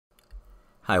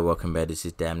Hi, welcome back. This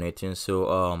is Damn Nathan.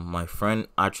 My friend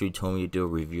actually told me to do a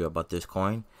review about this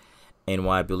coin and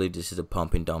why I believe this is a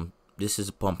pump and dump. This is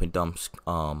a pump and dump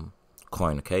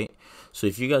coin. Okay, so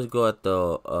if you guys go at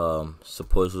the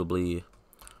supposedly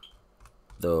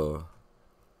the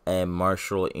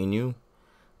marshal inu,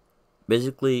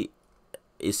 basically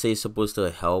it says supposed to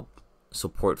help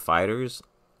support fighters.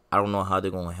 I don't know how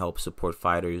they're gonna help support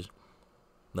fighters.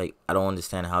 Like, I don't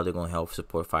understand how they're gonna help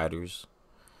support fighters.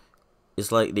 It's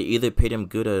like they either pay them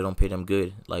good or they don't pay them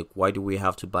good. Like, why do we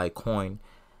have to buy coin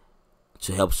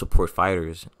to help support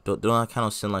fighters? Don't that kind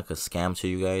of sound like a scam to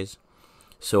you guys?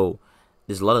 So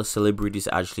there's a lot of celebrities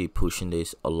actually pushing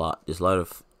this a lot. There's a lot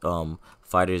of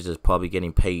fighters that's probably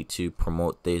getting paid to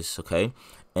promote this. Okay,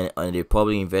 and they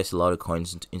probably invest a lot of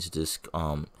coins into this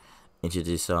coin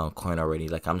already.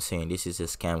 Like I'm saying, this is a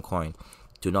scam coin.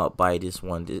 Do not buy this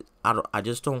one. I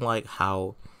just don't like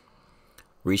how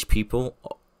rich people,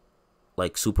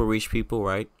 like super rich people,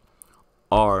 right,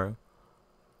 are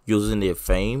using their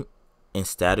fame and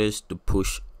status to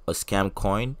push a scam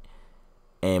coin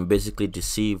and basically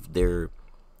deceive their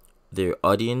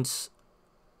audience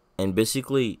and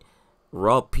basically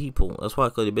rob people. That's why I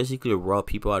call it, basically rob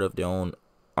people out of their own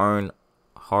earned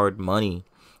hard money.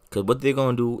 Because what they're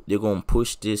gonna do, they're gonna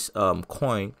push this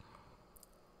coin,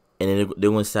 and then they're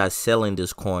gonna start selling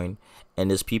this coin. And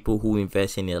there's people who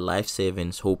invest in their life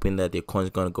savings, hoping that their coin's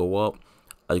gonna go up,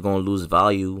 are gonna lose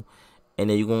value, and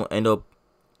then you're gonna end up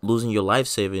losing your life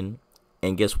saving.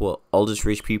 And guess what? All these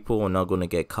rich people are not gonna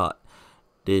get caught.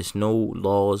 There's no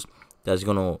laws that's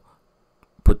gonna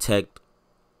protect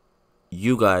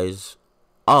you guys,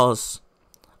 us,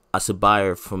 as a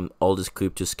buyer from all these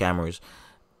crypto scammers.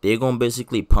 They're gonna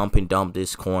basically pump and dump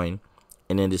this coin,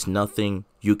 and then there's nothing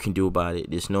you can do about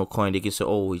it. There's no coin they can say,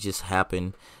 "Oh, it just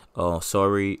happened.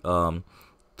 Sorry.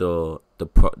 The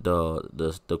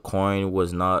coin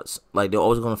was not," like, they're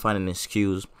always gonna find an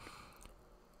excuse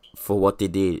for what they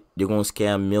did. They're gonna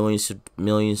scam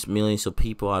millions of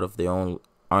people out of their own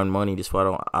earned money. That's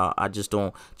why I just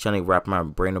don't try to wrap my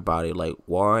brain about it. Like,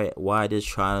 why are they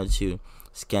trying to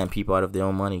scam people out of their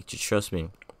own money? Just trust me.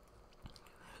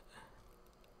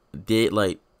 They're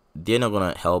not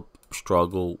gonna help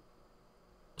struggle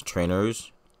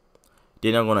trainers.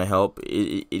 They're not gonna help.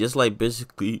 It just like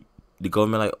basically the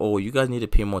government, like, oh, you guys need to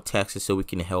pay more taxes so we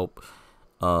can help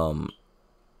um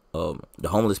the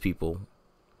homeless people.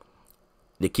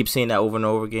 They keep saying that over and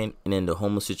over again, and then the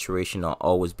homeless situation will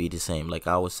always be the same. Like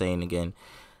I was saying again,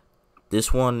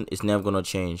 this one is never gonna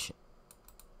change.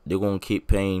 They're gonna keep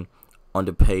paying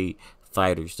underpaid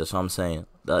fighters. That's what I'm saying.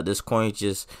 This coin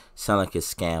just sound like a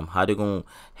scam. How they gonna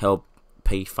help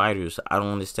pay fighters? I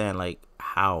don't understand. Like,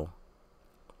 how?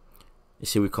 You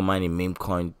see, we combining meme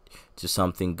coin to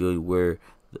something good where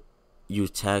you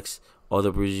tax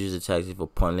other producers, tax it for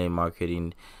point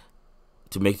marketing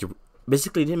to make the,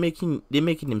 basically they're making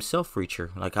themselves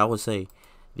richer. Like I would say,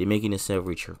 they're making themselves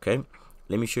richer. Okay,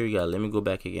 let me show you guys. Let me go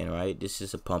back again. Right, this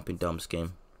is a pump and dump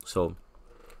scheme. So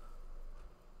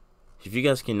if you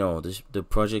guys can know, the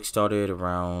project started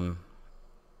around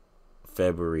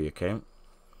February. Okay,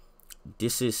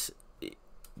 this is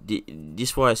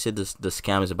why I said the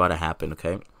scam is about to happen.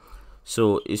 Okay,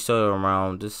 so it started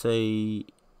around, let's say,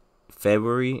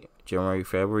 February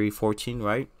 14,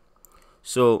 right?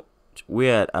 So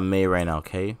we're at a May right now.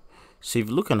 Okay, so if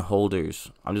you look on holders,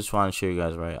 I'm just trying to show you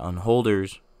guys, right? On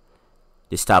holders,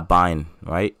 they stopped buying,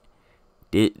 right?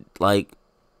 Like,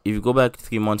 if you go back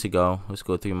 3 months ago, let's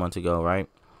go 3 months ago, right?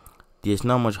 There's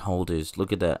not much holders.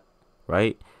 Look at that,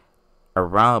 right?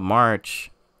 Around March,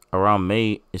 around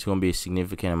May, it's gonna be a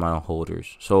significant amount of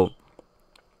holders. So,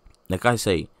 like I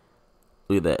say,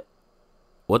 look at that.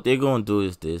 What they're gonna do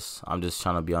is this. I'm just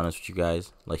trying to be honest with you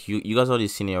guys. Like, you guys already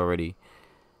seen it already.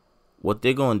 What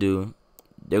they're gonna do,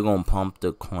 they're gonna pump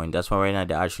the coin. That's why right now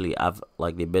they actually have,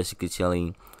 like, they're basically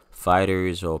telling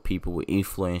fighters or people with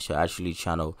influence are actually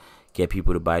trying to get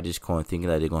people to buy this coin, thinking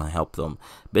that they're gonna help them.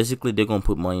 Basically, they're gonna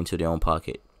put money into their own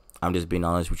pocket. I'm just being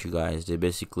honest with you guys. They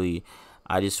basically,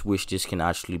 I just wish this can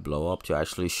actually blow up to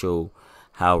actually show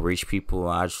how rich people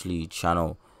are actually trying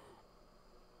to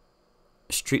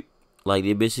street, like,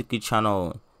 they basically trying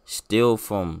to steal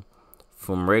from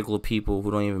regular people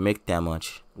who don't even make that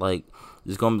much. Like,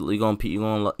 there's gonna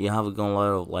you have a lot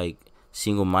of, like,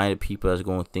 single-minded people that's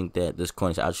gonna think that this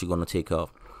coin is actually gonna take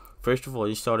off. First of all,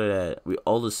 it started at, with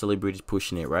all the celebrities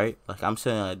pushing it, right? Like I'm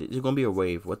saying, there's gonna be a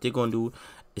wave. What they're gonna do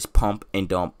is pump and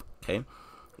dump. Okay,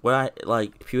 what I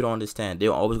like, if you don't understand,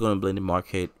 they're always gonna blame the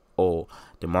market. Oh,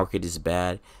 the market is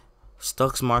bad. A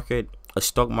stock market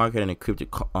and a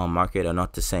crypto market are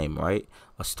not the same, right?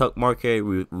 A stock market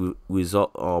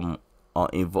result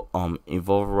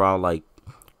involve around like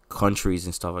countries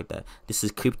and stuff like that. This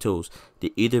is cryptos.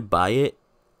 They either buy it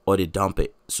or they dump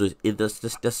it. So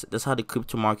that's how the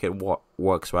crypto market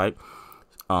works, right?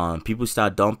 People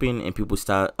start dumping and people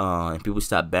start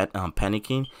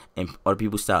panicking, and other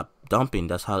people start dumping.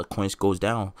 That's how the coins goes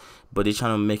down. But they're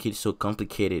trying to make it so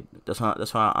complicated. That's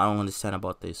why I don't understand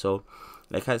about this. So,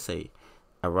 like I say,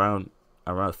 around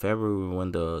February,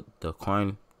 when the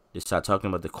coin, they start talking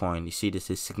about the coin, you see this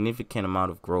is significant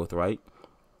amount of growth, right?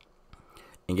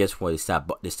 And guess what? They start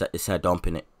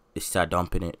dumping it. They start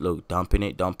dumping it. Look, dumping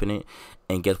it.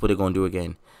 And guess what they're gonna do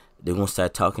again? They're gonna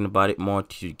start talking about it more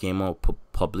to gain more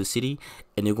publicity,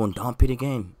 and they're gonna dump it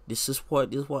again. This is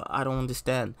what I don't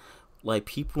understand. Like,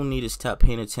 people need to stop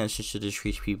paying attention to these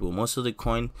rich people. Most of the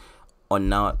coin are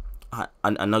not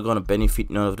gonna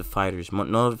benefit none of the fighters.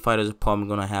 None of the fighters are probably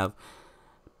gonna have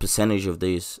percentage of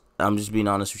this. I'm just being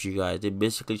honest with you guys. They're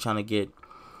basically trying to get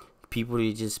people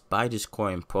to just buy this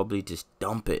coin, probably just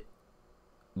dump it.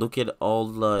 Look at all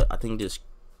the, I think this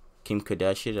Kim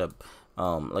Kardashian,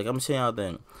 like I'm saying out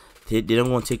there, they don't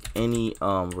want to take any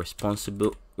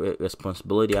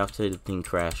responsibility after the thing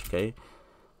crashed. Okay,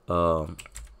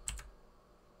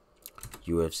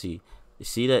 UFC. You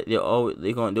see that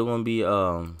they're gonna be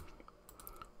let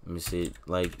me see,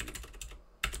 like,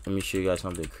 let me show you guys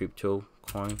something. Crypto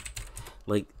coin,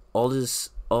 like all these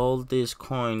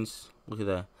coins. Look at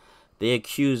that. They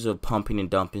accused of pumping and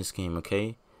dumping scheme.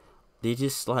 Okay, they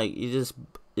just like it's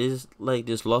like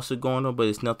there's lawsuit going on, but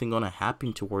it's nothing gonna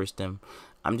happen towards them.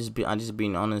 I'm just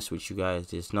being honest with you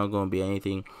guys. There's not gonna be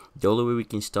anything. The only way we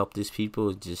can stop these people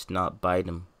is just not buy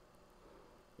them.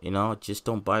 You know, just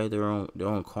don't buy their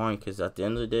own coin, because at the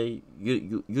end of the day,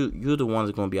 you're the ones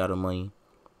that gonna be out of money.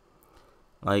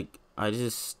 Like, I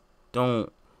just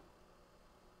don't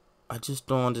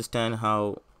understand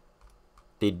how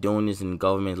they're doing this, in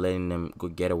government letting them go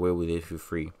get away with it for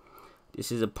free.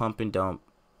 This is a pump and dump.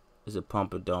 It's a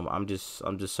pump and dump. I'm just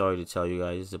sorry to tell you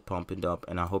guys, it's a pump and dump,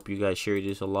 and I hope you guys share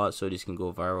this a lot so this can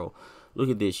go viral. Look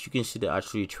at this. You can see the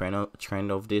actually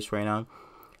trend of this right now.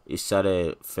 It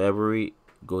started February,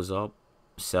 goes up,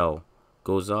 sell,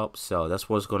 goes up, sell. That's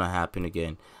what's gonna happen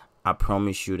again. I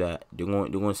promise you that they're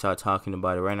gonna start talking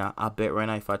about it right now. I bet right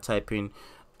now, if I type in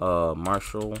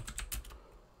Marshall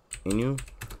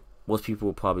most people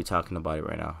will probably talking about it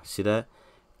right now. See that?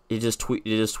 They're just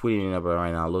tweeting about it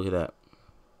right now. Look at that.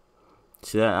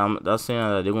 See that? That's saying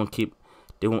that they're gonna keep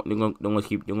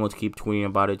tweeting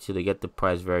about it till they get the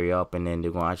price very up, and then they're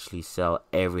gonna actually sell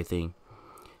everything.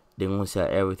 They're gonna sell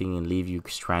everything and leave you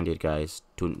stranded, guys.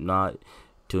 Do not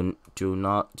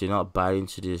buy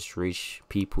into this rich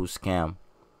people scam.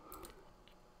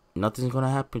 Nothing's gonna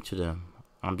happen to them.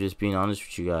 I'm just being honest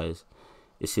with you guys.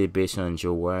 It's based on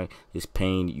Joe Warren is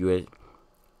paying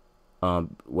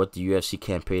what the UFC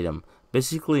can't pay them.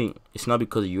 Basically, it's not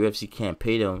because the UFC can't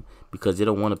pay them, because they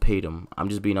don't want to pay them. I'm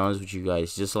just being honest with you guys.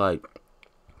 It's just like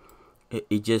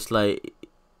it's just like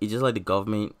the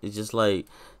government. It's just like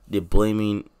they're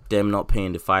blaming them not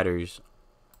paying the fighters.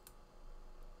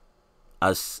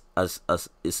 As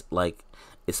it's like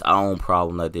it's our own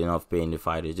problem that they're not paying the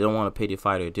fighters. They don't want to pay the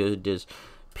fighter. They're just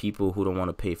people who don't want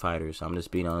to pay fighters. I'm just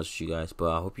being honest with you guys.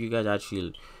 But I hope you guys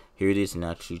actually hear this and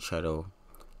actually try to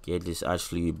get this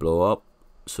actually blow up,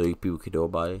 so people can know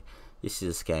about it. This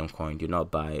is a scam coin. Do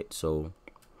not buy it. So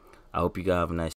I hope you guys have a nice